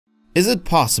Is it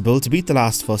possible to beat The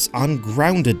Last of Us on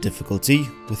grounded difficulty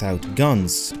without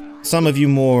guns? Some of you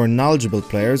more knowledgeable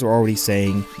players are already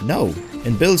saying no.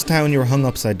 In Billstown you're hung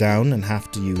upside down and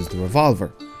have to use the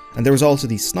revolver. And there was also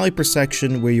the sniper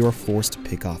section where you are forced to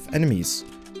pick off enemies.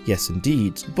 Yes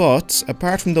indeed, but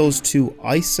apart from those two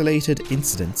isolated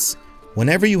incidents,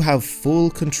 whenever you have full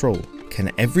control,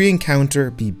 can every encounter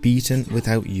be beaten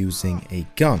without using a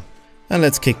gun? And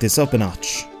let's kick this up a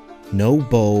notch. No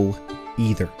bow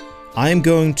either. I am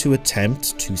going to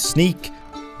attempt to sneak,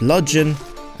 bludgeon,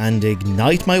 and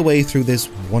ignite my way through this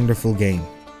wonderful game.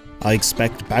 I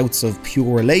expect bouts of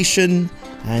pure elation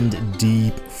and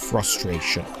deep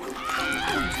frustration.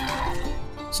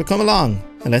 So come along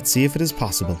and let's see if it is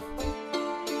possible.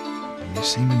 You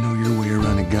seem to know your way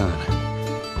around a gun.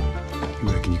 You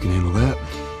reckon you can handle that?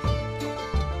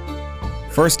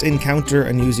 First encounter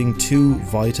and using two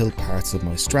vital parts of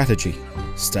my strategy: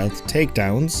 stealth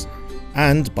takedowns,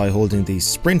 and by holding the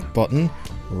sprint button,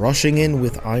 rushing in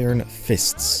with iron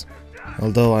fists.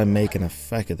 Although I'm making a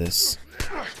feck of this.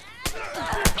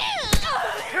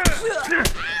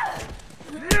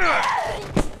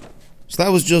 So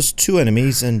that was just two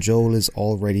enemies and Joel is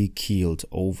already keeled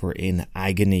over in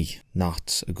agony.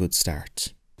 Not a good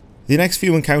start. The next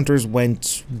few encounters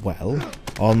went well.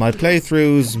 All my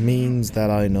playthroughs means that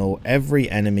I know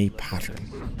every enemy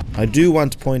pattern. I do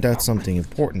want to point out something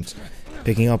important.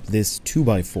 Picking up this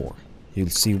 2x4. You'll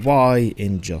see why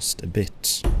in just a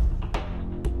bit.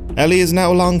 Ellie is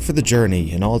now along for the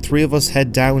journey and all three of us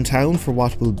head downtown for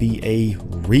what will be a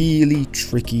really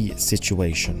tricky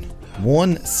situation.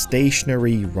 1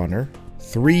 stationary runner,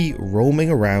 3 roaming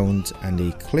around, and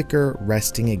a clicker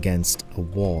resting against a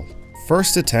wall.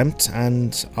 First attempt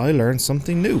and I learned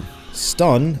something new.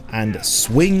 Stun and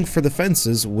swing for the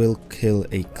fences will kill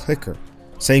a clicker.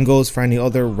 Same goes for any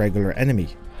other regular enemy.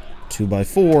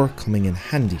 2x4 coming in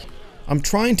handy. I'm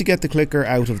trying to get the clicker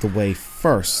out of the way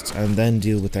first and then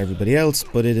deal with everybody else,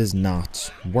 but it is not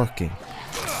working.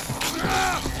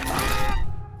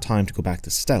 Time to go back to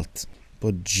stealth.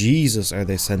 But Jesus, are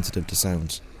they sensitive to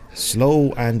sound.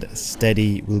 Slow and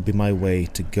steady will be my way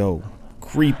to go.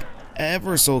 Creep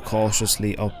ever so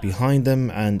cautiously up behind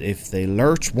them, and if they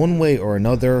lurch one way or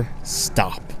another,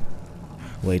 stop.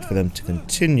 Wait for them to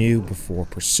continue before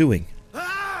pursuing.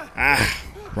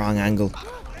 Wrong angle.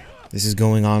 This is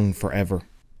going on forever.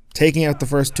 Taking out the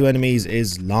first 2 enemies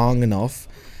is long enough,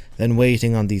 then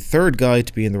waiting on the third guy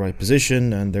to be in the right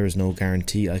position, and there is no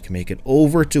guarantee I can make it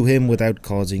over to him without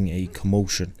causing a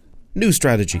commotion. New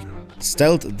strategy.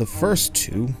 Stealth the first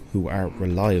 2 who are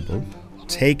reliable,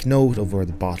 take note of where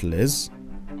the bottle is,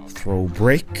 throw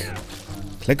brick,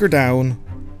 clicker down,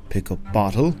 pick up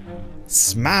bottle,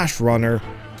 smash runner,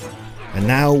 and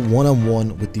now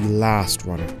one-on-one with the last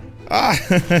runner.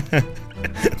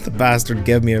 The bastard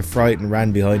gave me a fright and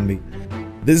ran behind me.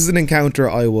 This is an encounter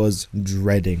I was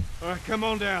dreading. Alright, come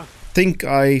on down. Think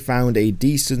I found a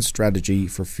decent strategy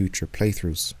for future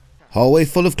playthroughs. Hallway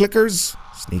full of clickers.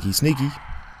 Sneaky sneaky.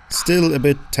 Still a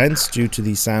bit tense due to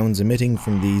the sounds emitting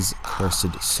from these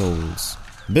cursed souls.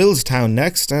 Billstown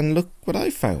next, and look what I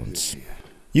found.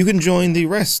 You can join the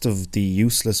rest of the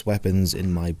useless weapons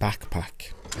in my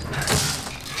backpack.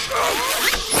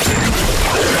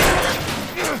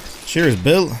 Cheers,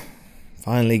 Bill.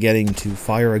 Finally getting to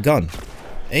fire a gun.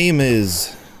 Aim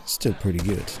is still pretty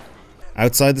good.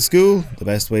 Outside the school, the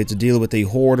best way to deal with a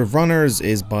horde of runners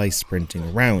is by sprinting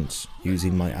around,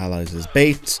 using my allies as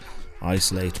bait,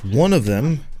 isolate one of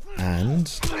them,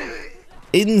 and...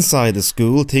 Inside the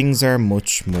school, things are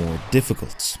much more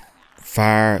difficult.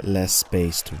 Far less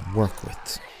space to work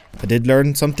with. I did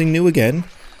learn something new again.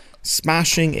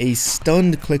 Smashing a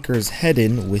stunned clicker's head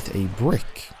in with a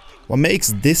brick. What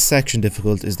makes this section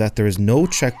difficult is that there is no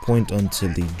checkpoint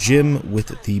until the gym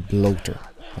with the bloater.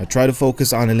 I try to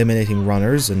focus on eliminating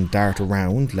runners and dart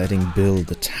around, letting Bill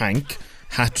the tank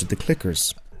hatchet the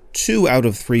clickers. 2 out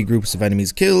of 3 groups of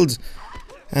enemies killed,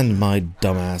 and my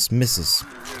dumbass misses.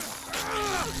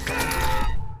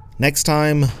 Next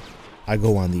time, I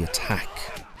go on the attack.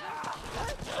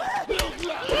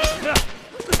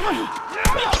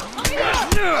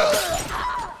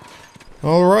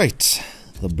 Alright,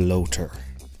 the bloater.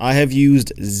 I have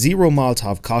used 0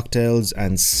 Molotov cocktails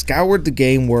and scoured the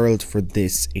game world for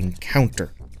this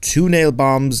encounter. 2 nail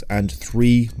bombs and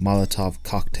 3 Molotov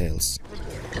cocktails.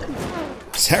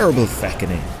 Terrible feckin'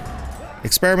 aim.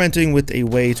 Experimenting with a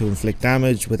way to inflict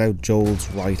damage without Joel's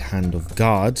right hand of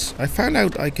God, I found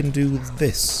out I can do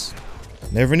this.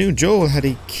 Never knew Joel had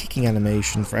a kicking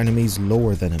animation for enemies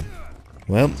lower than him.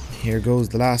 Well, here goes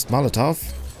the last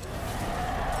Molotov.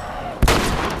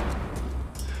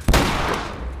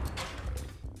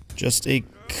 Just a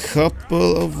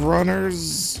couple of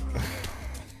runners.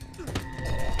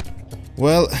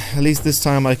 Well, at least this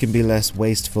time I can be less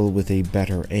wasteful with a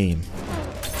better aim.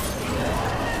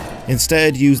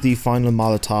 Instead, use the final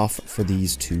Molotov for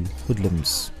these two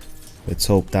hoodlums. Let's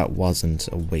hope that wasn't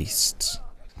a waste.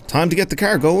 Time to get the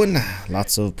car going.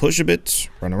 Lots of push a bit,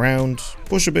 run around,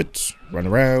 push a bit, run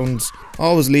around.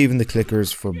 Always leaving the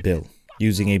clickers for Bill,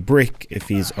 using a brick if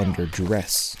he's under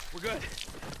duress. We're good.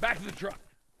 Back to the truck.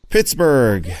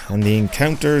 Pittsburgh, and the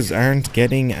encounters aren't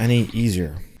getting any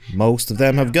easier. Most of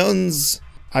them have guns.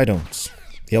 I don't.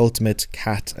 The ultimate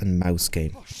cat and mouse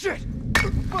game. Oh, shit!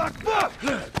 Fuck! Fuck!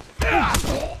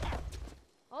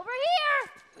 Over here!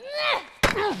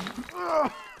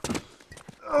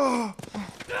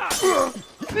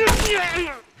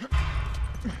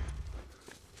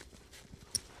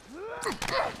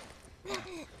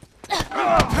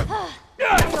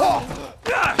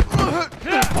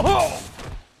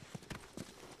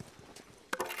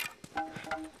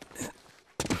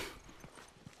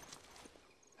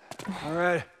 All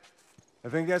right. I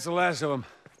think that's the last of them.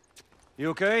 You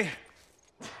okay?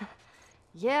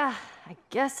 Yeah, I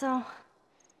guess so.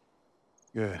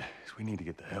 Good. We need to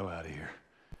get the hell out of here.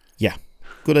 Yeah,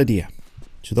 good idea.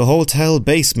 To the hotel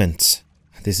basement.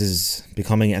 This is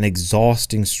becoming an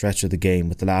exhausting stretch of the game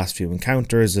with the last few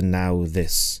encounters and now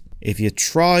this. If you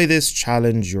try this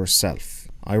challenge yourself,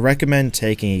 I recommend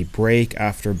taking a break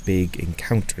after big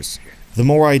encounters. The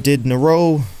more I did in a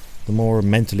row, the more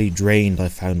mentally drained I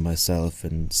found myself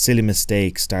and silly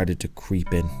mistakes started to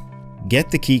creep in.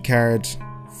 Get the keycard,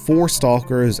 4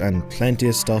 stalkers and plenty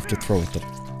of stuff to throw at them.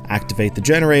 Activate the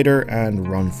generator and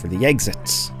run for the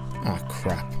exit. Ah,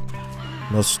 crap.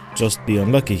 Must just be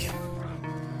unlucky.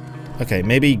 Okay,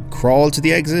 maybe crawl to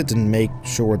the exit and make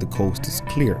sure the coast is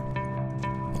clear.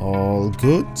 All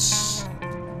good.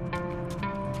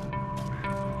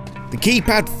 The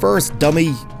keypad first,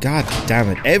 dummy! God damn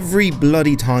it, every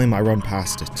bloody time I run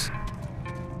past it.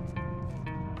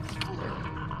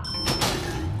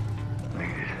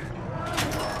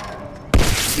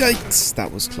 Yikes,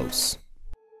 that was close.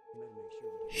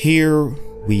 Here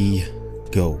we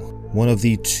go. One of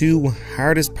the 2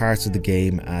 hardest parts of the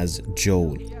game as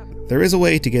Joel. There is a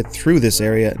way to get through this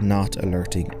area not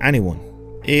alerting anyone.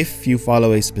 If you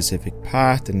follow a specific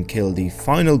path and kill the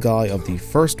final guy of the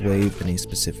first wave in a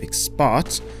specific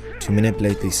spot to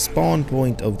manipulate the spawn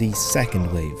point of the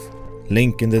second wave.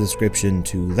 Link in the description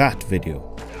to that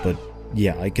video. But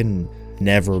yeah, I can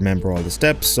never remember all the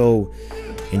steps, so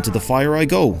into the fire I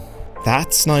go.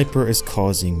 That sniper is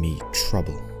causing me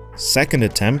trouble. Second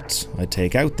attempt, I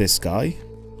take out this guy,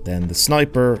 then the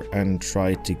sniper and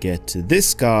try to get to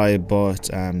this guy,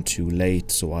 but am too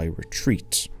late, so I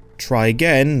retreat. Try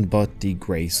again, but the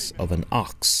grace of an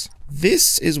ox.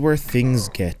 This is where things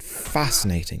get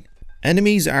fascinating.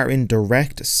 Enemies are in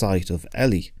direct sight of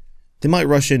Ellie. They might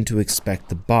rush in to expect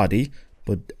the body,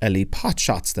 but Ellie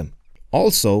potshots them.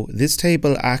 Also, this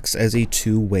table acts as a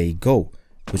 2-way go.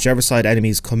 Whichever side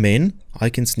enemies come in, I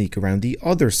can sneak around the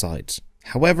other side.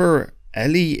 However,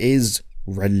 Ellie is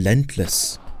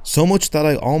relentless. So much that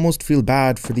I almost feel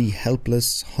bad for the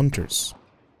helpless hunters.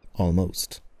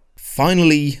 Almost.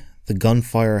 Finally, the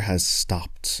gunfire has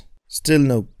stopped. Still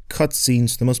no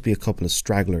cutscenes, there must be a couple of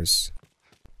stragglers.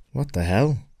 What the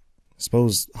hell? I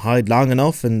suppose hide long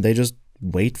enough and they just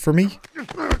wait for me?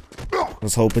 I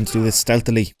was hoping to do this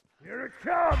stealthily.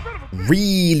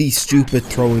 Really stupid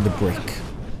throwing the brick.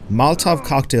 Molotov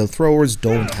cocktail throwers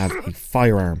don't have a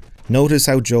firearm. Notice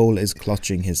how Joel is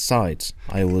clutching his sides.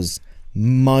 I was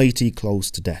mighty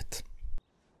close to death.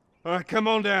 Alright, come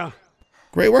on down.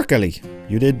 Great work, Ellie.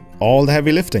 You did all the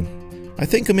heavy lifting. I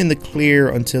think I'm in the clear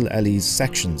until Ellie's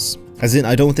sections. As in,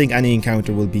 I don't think any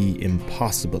encounter will be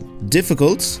impossible.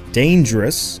 Difficult,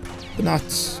 dangerous, but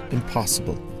not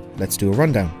impossible. Let's do a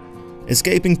rundown.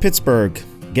 Escaping Pittsburgh.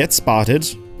 Get spotted.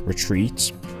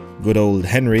 Retreat. Good old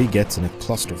Henry gets in a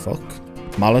clusterfuck.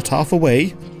 Molotov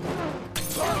away.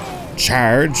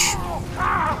 Charge.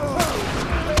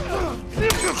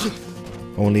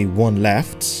 Only one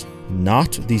left.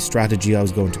 Not the strategy I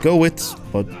was going to go with,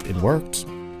 but it worked.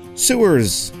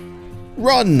 Sewers.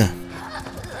 Run!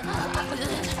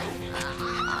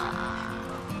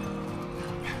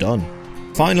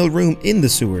 Done. Final room in the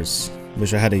sewers.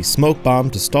 Wish I had a smoke bomb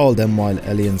to stall them while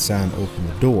Ellie and Sam open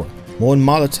the door. 1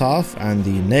 Molotov and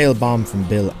the nail bomb from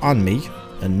Bill on me.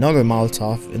 Another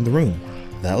Molotov in the room.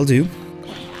 That'll do.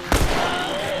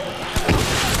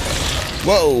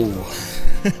 Whoa!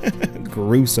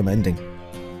 Gruesome ending.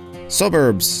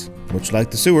 Suburbs. Much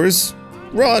like the sewers.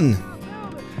 Run!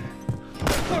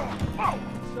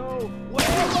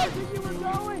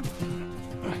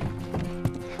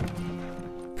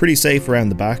 pretty safe around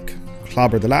the back,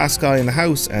 clobber the last guy in the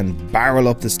house, and barrel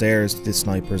up the stairs to the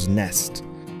sniper's nest.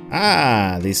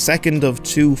 Ah, the second of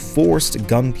 2 forced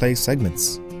gunplay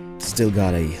segments. Still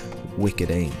got a wicked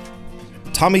aim.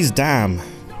 Tommy's Dam.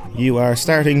 You are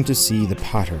starting to see the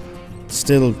pattern.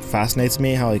 Still fascinates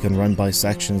me how I can run by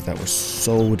sections that were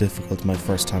so difficult my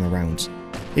first time around.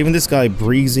 Even this guy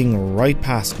breezing right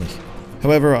past me.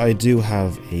 However, I do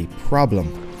have a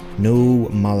problem. No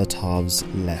Molotovs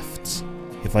left.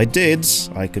 If I did,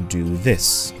 I could do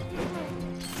this.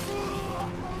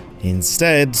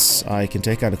 Instead, I can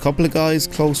take out a couple of guys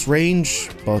close range,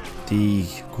 but the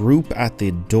group at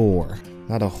the door,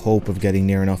 not a hope of getting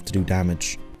near enough to do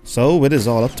damage. So it is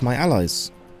all up to my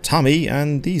allies, Tommy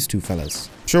and these 2 fellas.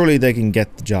 Surely they can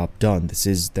get the job done. This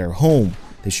is their home.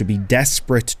 They should be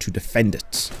desperate to defend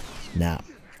it. Nah,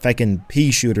 feckin'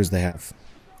 pea shooters they have.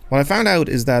 What I found out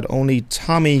is that only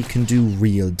Tommy can do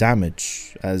real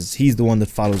damage, as he's the one that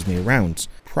follows me around.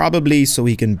 Probably so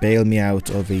he can bail me out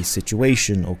of a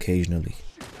situation occasionally.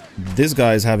 This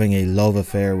guy's having a love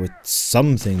affair with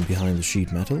something behind the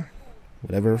sheet metal.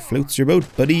 Whatever floats your boat,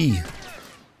 buddy.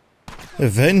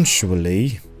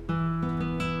 Eventually,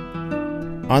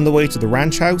 on the way to the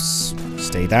ranch house,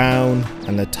 stay down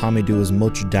and let Tommy do as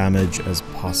much damage as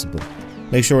possible.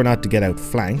 Make sure not to get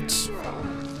outflanked.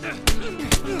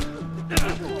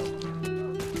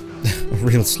 A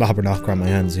real slobber knocker on my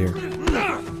hands here.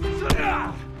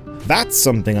 That's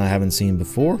something I haven't seen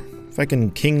before.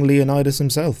 Feckin' King Leonidas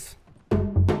himself.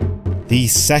 The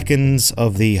second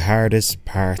of the hardest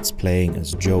parts playing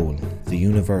as Joel, the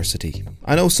university.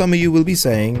 I know some of you will be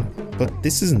saying, but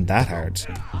this isn't that hard.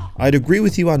 I'd agree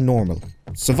with you on normal,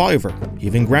 survivor,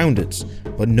 even grounded,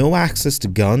 but no access to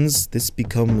guns, this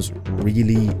becomes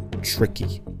really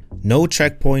tricky. No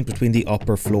checkpoint between the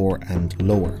upper floor and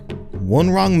lower.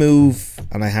 One wrong move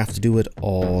and I have to do it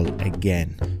all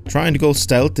again. Trying to go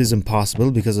stealth is impossible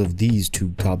because of these 2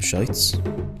 gobshites.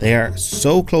 They are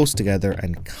so close together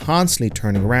and constantly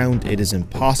turning around, it is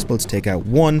impossible to take out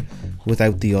one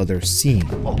without the other seeing.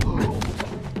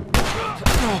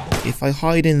 If I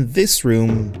hide in this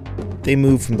room, they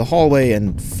move from the hallway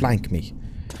and flank me.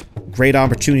 Great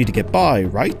opportunity to get by,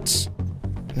 right?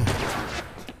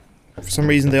 For some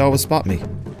reason they always spot me.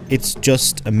 It's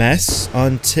just a mess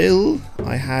until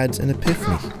I had an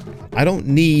epiphany. I don't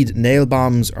need nail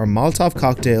bombs or Molotov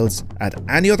cocktails at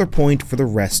any other point for the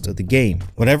rest of the game.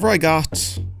 Whatever I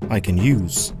got, I can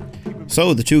use.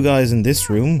 So the 2 guys in this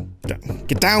room...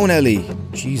 Get down, Ellie!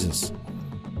 Jesus.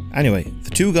 Anyway, the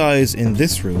 2 guys in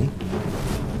this room...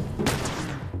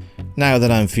 Now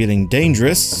that I'm feeling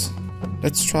dangerous,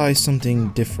 let's try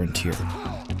something different here.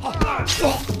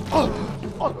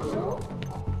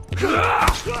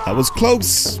 That was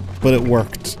close, but it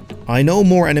worked. I know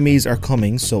more enemies are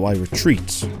coming, so I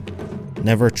retreat.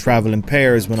 Never travel in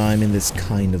pairs when I'm in this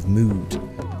kind of mood.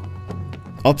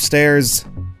 Upstairs,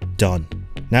 done.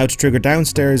 Now to trigger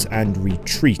downstairs and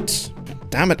retreat.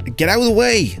 Damn it, get out of the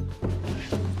way!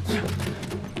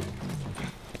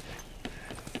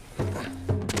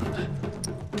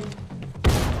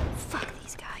 Fuck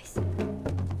these guys.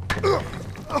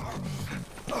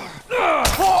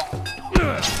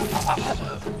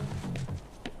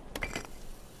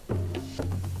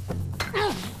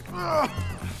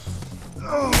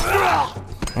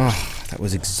 Ah, that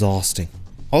was exhausting.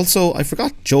 Also, I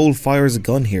forgot Joel fires a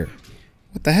gun here.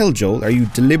 What the hell, Joel? Are you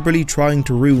deliberately trying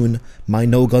to ruin my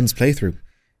no guns playthrough?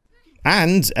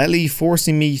 And Ellie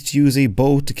forcing me to use a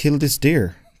bow to kill this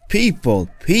deer. People,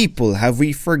 have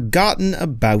we forgotten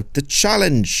about the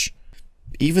challenge?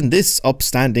 Even this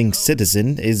upstanding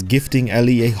citizen is gifting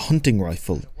Ellie a hunting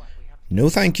rifle. No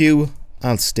thank you,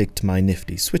 I'll stick to my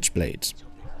nifty switchblade.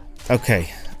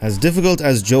 Okay, as difficult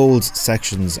as Joel's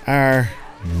sections are,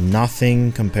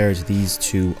 nothing compared to these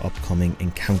 2 upcoming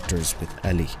encounters with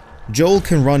Ellie. Joel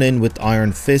can run in with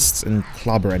iron fists and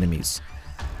clobber enemies.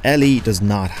 Ellie does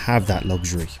not have that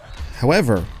luxury.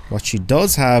 However, what she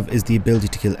does have is the ability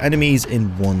to kill enemies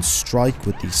in one strike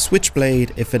with the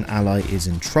switchblade if an ally is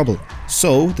in trouble.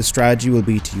 So the strategy will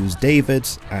be to use David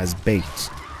as bait.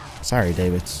 Sorry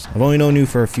David, I've only known you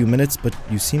for a few minutes, but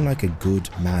you seem like a good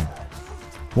man.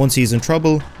 Once he's in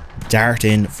trouble, dart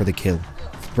in for the kill.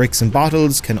 Bricks and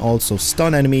bottles can also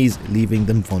stun enemies, leaving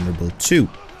them vulnerable too.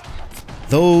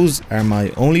 Those are my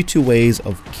only 2 ways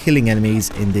of killing enemies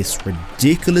in this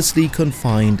ridiculously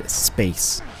confined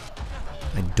space.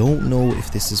 I don't know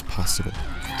if this is possible.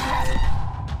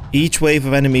 Each wave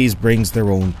of enemies brings their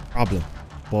own problem,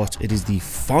 but it is the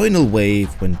final wave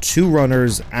when 2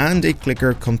 runners and a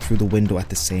clicker come through the window at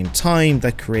the same time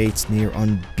that creates near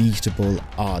unbeatable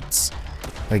odds.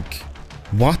 Like,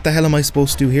 what the hell am I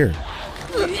supposed to do here?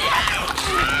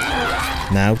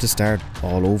 Now to start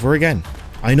all over again.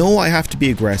 I know I have to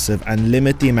be aggressive and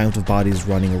limit the amount of bodies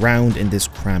running around in this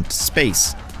cramped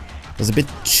space. I was a bit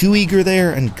too eager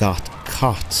there and got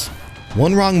caught.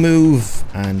 One wrong move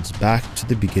and back to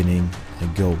the beginning I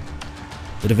go.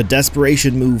 Bit of a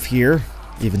desperation move here,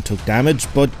 even took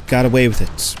damage but got away with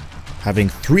it. Having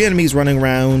 3 enemies running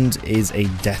around is a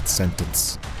death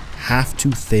sentence. Have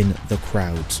to thin the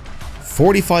crowd.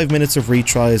 45 minutes of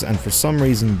retries, and for some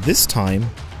reason this time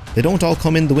they don't all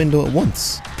come in the window at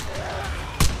once.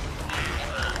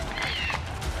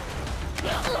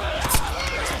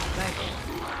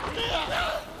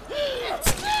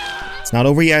 It's not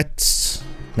over yet.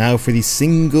 Now for the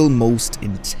single most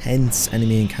intense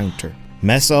enemy encounter.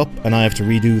 Mess up and I have to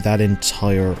redo that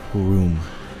entire room.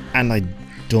 And I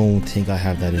don't think I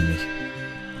have that in me.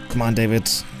 Come on, David.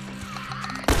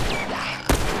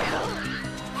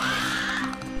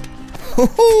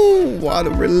 Oh, what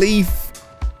a relief.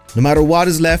 No matter what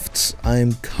is left, I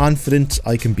am confident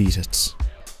I can beat it.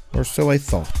 Or so I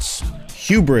thought.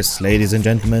 Hubris, ladies and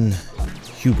gentlemen.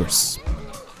 Hubris.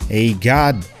 A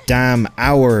goddamn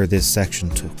hour this section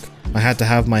took. I had to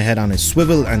have my head on a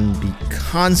swivel and be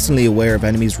constantly aware of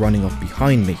enemies running up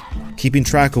behind me. Keeping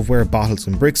track of where bottles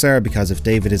and bricks are, because if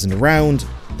David isn't around,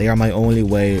 they are my only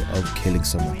way of killing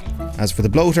someone. As for the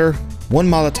bloater, 1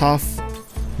 Molotov,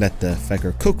 let the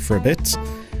fecker cook for a bit,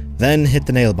 then hit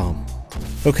the nail bomb.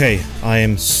 Okay, I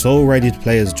am so ready to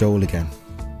play as Joel again.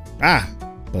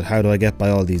 But how do I get by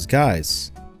all these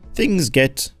guys? Things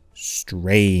get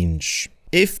strange.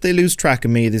 If they lose track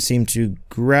of me, they seem to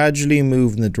gradually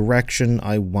move in the direction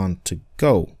I want to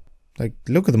go. Like,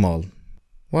 look at them all.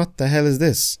 What the hell is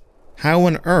this? How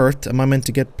on earth am I meant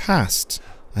to get past?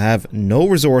 I have no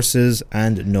resources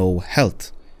and no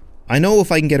health. I know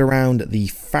if I can get around the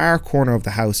far corner of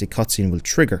the house, a cutscene will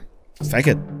trigger. Feck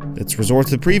it. Let's resort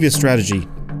to the previous strategy.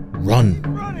 Run.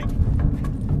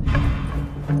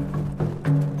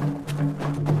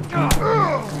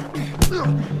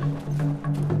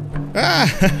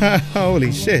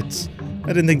 Holy shit. I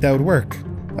didn't think that would work.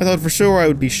 I thought for sure I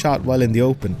would be shot while in the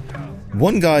open.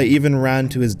 One guy even ran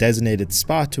to his designated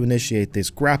spot to initiate this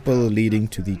grapple leading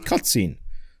to the cutscene.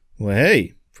 Well,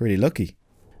 hey, pretty lucky.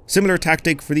 Similar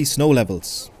tactic for the snow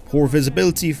levels. Poor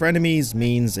visibility for enemies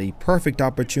means a perfect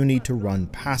opportunity to run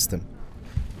past them.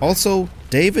 Also,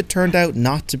 David turned out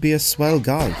not to be a swell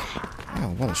guy.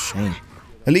 Oh, what a shame.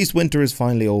 At least winter is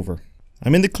finally over.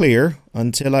 I'm in the clear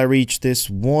until I reach this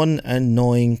one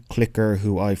annoying clicker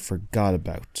who I forgot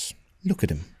about. Look at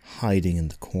him, hiding in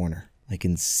the corner. I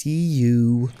can see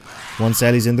you. Once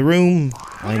Ellie's in the room,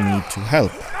 I need to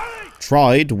help.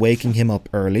 Tried waking him up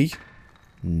early.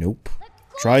 Nope.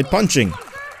 Tried punching.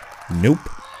 Nope.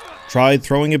 Tried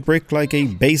throwing a brick like a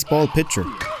baseball pitcher.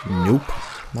 Nope.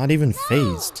 Not even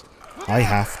phased. I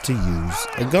have to use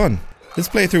a gun. This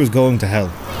playthrough is going to hell.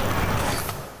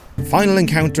 Final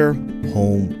encounter,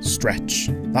 home stretch.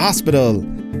 The hospital.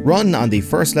 Run on the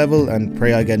first level and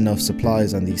pray I get enough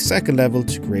supplies on the second level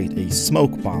to create a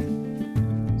smoke bomb.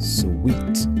 Sweet.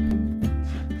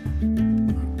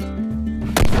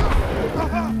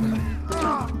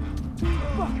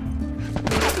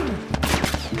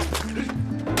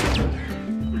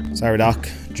 Sorry, Doc.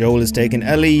 Joel is taking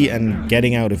Ellie and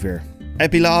getting out of here.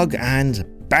 Epilogue and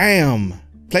BAM!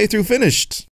 Playthrough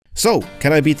finished! So,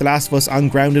 can I beat The Last of Us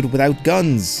Ungrounded without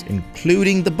guns,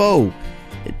 including the bow?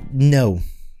 No,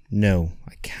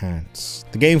 I can't.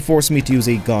 The game forced me to use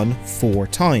a gun 4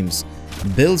 times.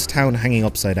 Bill's town hanging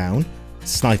upside down,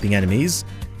 sniping enemies,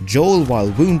 Joel while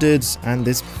wounded, and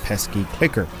this pesky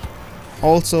clicker.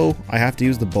 Also, I have to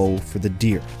use the bow for the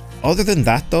deer. Other than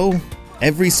that though,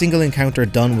 every single encounter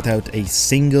done without a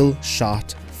single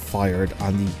shot fired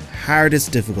on the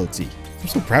hardest difficulty. I'm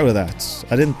so proud of that.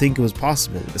 I didn't think it was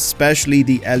possible, especially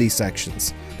the Ellie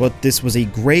sections. But this was a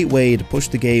great way to push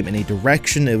the game in a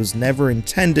direction it was never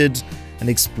intended and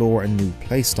explore a new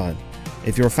playstyle.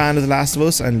 If you're a fan of The Last of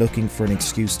Us and looking for an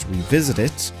excuse to revisit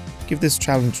it, give this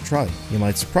challenge a try. You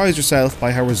might surprise yourself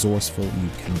by how resourceful you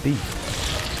can be.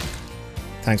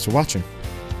 Thanks for watching.